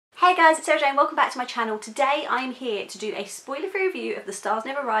Hey guys, it's Sarah and welcome back to my channel. Today I am here to do a spoiler-free review of The Stars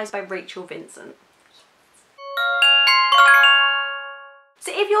Never Rise by Rachel Vincent.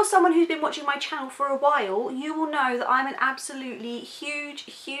 So if you're someone who's been watching my channel for a while, you will know that I'm an absolutely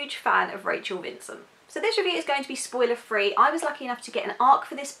huge fan of Rachel Vincent. So this review is going to be spoiler-free. I was lucky enough to get an ARC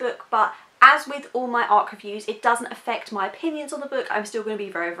for this book, but as with all my ARC reviews, it doesn't affect my opinions on the book. I'm still going to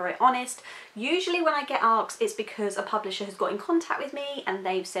be very honest. Usually when I get ARCs, it's because a publisher has got in contact with me and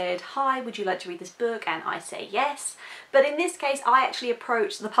they've said, hi, would you like to read this book? And I say yes. But in this case, I actually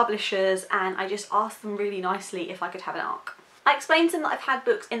approached the publishers and I just asked them really nicely if I could have an ARC. I explained to them that I've had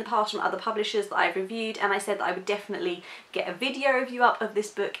books in the past from other publishers that I've reviewed, and I said that I would definitely get a video review up of this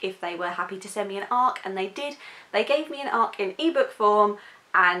book if they were happy to send me an ARC, and they did. They gave me an ARC in ebook form,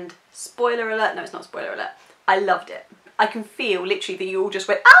 and spoiler alert, no it's not spoiler alert, I loved it. I can feel literally that you all just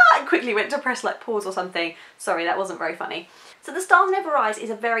went ah and quickly went to press like pause or something. Sorry, that wasn't very funny. So The Stars Never Rise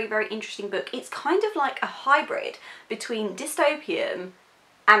is a very interesting book. It's kind of like a hybrid between dystopian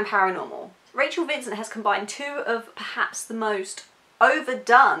and paranormal. Rachel Vincent has combined two of perhaps the most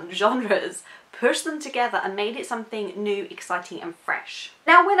overdone genres, pushed them together and made it something new, exciting and fresh.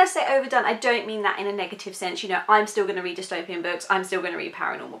 Now when I say overdone, I don't mean that in a negative sense. You know, I'm still going to read dystopian books, I'm still going to read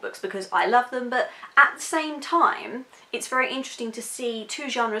paranormal books because I love them, but at the same time it's very interesting to see two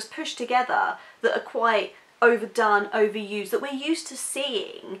genres pushed together that are quite overdone, overused, that we're used to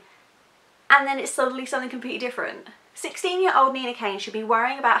seeing, and then it's suddenly something completely different. 16-year-old Nina Kane should be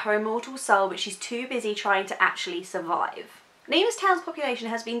worrying about her immortal soul, but she's too busy trying to actually survive. Nina's town's population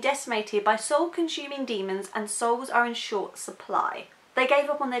has been decimated by soul-consuming demons and souls are in short supply. They gave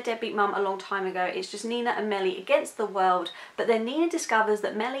up on their deadbeat mum a long time ago. It's just Nina and Melly against the world, but then Nina discovers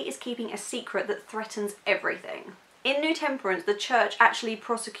that Melly is keeping a secret that threatens everything. In New Temperance, the church actually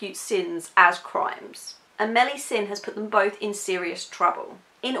prosecutes sins as crimes, and Melly's sin has put them both in serious trouble.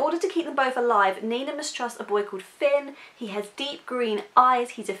 In order to keep them both alive, Nina must trust a boy called Finn. He has deep green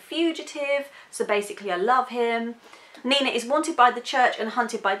eyes, he's a fugitive, so basically I love him. Nina is wanted by the church and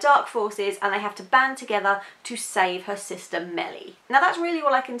hunted by dark forces, and they have to band together to save her sister Melly. Now that's really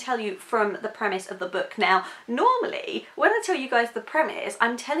all I can tell you from the premise of the book. Now normally when I tell you guys the premise,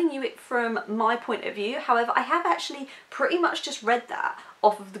 I'm telling you it from my point of view. However, I have actually pretty much just read that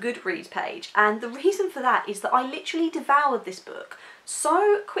off of the Goodreads page, and the reason for that is that I literally devoured this book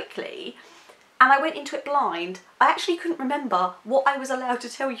so quickly and I went into it blind. I actually couldn't remember what I was allowed to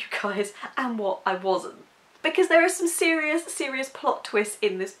tell you guys and what I wasn't, because there are some serious plot twists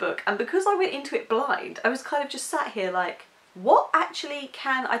in this book, and because I went into it blind, I was kind of just sat here like, what actually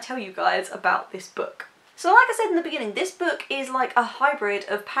can I tell you guys about this book? So like I said in the beginning, this book is like a hybrid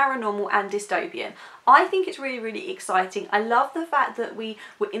of paranormal and dystopian. I think it's really exciting. I love the fact that we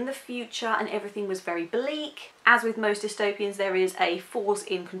were in the future and everything was very bleak. As with most dystopians, there is a force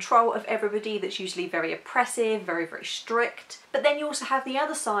in control of everybody that's usually very oppressive, very strict. But then you also have the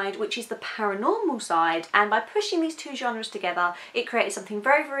other side, which is the paranormal side, and by pushing these two genres together, it created something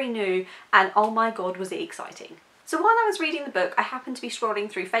very new, and oh my god, was it exciting. So while I was reading the book, I happened to be scrolling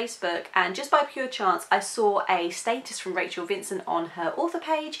through Facebook, and just by pure chance I saw a status from Rachel Vincent on her author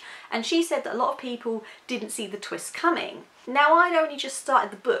page, and she said that a lot of people didn't see the twist coming. Now I'd only just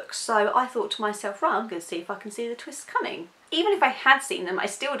started the book, so I thought to myself, right, I'm going to see if I can see the twists coming. Even if I had seen them, I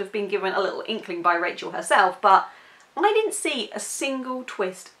still would have been given a little inkling by Rachel herself, but I didn't see a single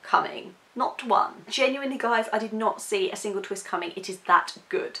twist coming. Not one. Genuinely guys, I did not see a single twist coming. It is that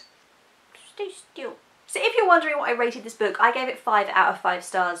good. Stay still. So if you're wondering what I rated this book, I gave it 5 out of 5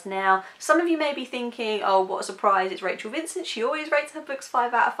 stars. Now, some of you may be thinking, oh, what a surprise, it's Rachel Vincent, she always rates her books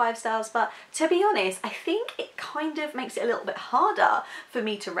 5 out of 5 stars, but to be honest, I think it kind of makes it a little bit harder for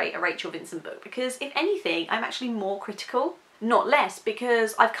me to rate a Rachel Vincent book, because if anything, I'm actually more critical, not less,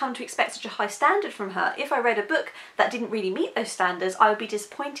 because I've come to expect such a high standard from her. If I read a book that didn't really meet those standards, I would be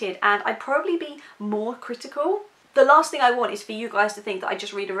disappointed and I'd probably be more critical. The last thing I want is for you guys to think that I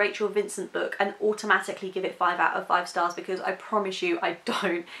just read a Rachel Vincent book and automatically give it 5 out of 5 stars, because I promise you I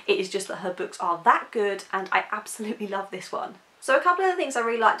don't. It is just that her books are that good and I absolutely love this one. So a couple of the things I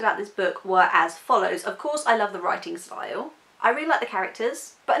really liked about this book were as follows. Of course, I love the writing style. I really like the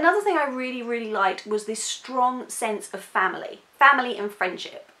characters. But another thing I really liked was this strong sense of family. Family and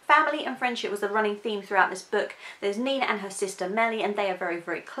friendship. Family and friendship was the running theme throughout this book. There's Nina and her sister Melly, and they are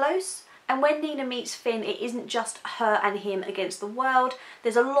very close. And when Nina meets Finn, it isn't just her and him against the world.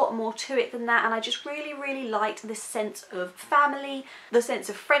 There's a lot more to it than that, and I just really liked this sense of family, the sense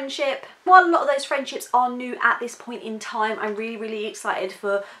of friendship. While a lot of those friendships are new at this point in time, I'm really excited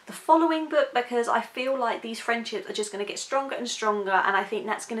for the following book, because I feel like these friendships are just going to get stronger and stronger, and I think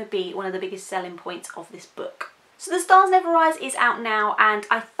that's going to be one of the biggest selling points of this book. So The Stars Never Rise is out now, and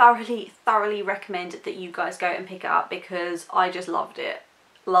I thoroughly recommend that you guys go and pick it up because I just loved it.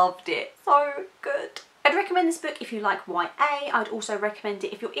 Loved it. So good. I'd recommend this book if you like YA. I'd also recommend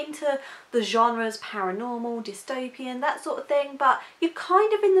it if you're into the genres paranormal, dystopian, that sort of thing, but you're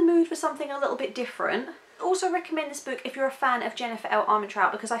kind of in the mood for something a little bit different. Also recommend this book if you're a fan of Jennifer L.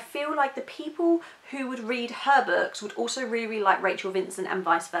 Armentrout, because I feel like the people who would read her books would also really like Rachel Vincent and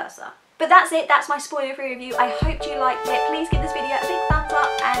vice versa. But that's it, that's my spoiler-free review. I hope you liked it. Please give this video a big thumbs up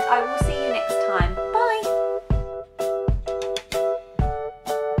and I will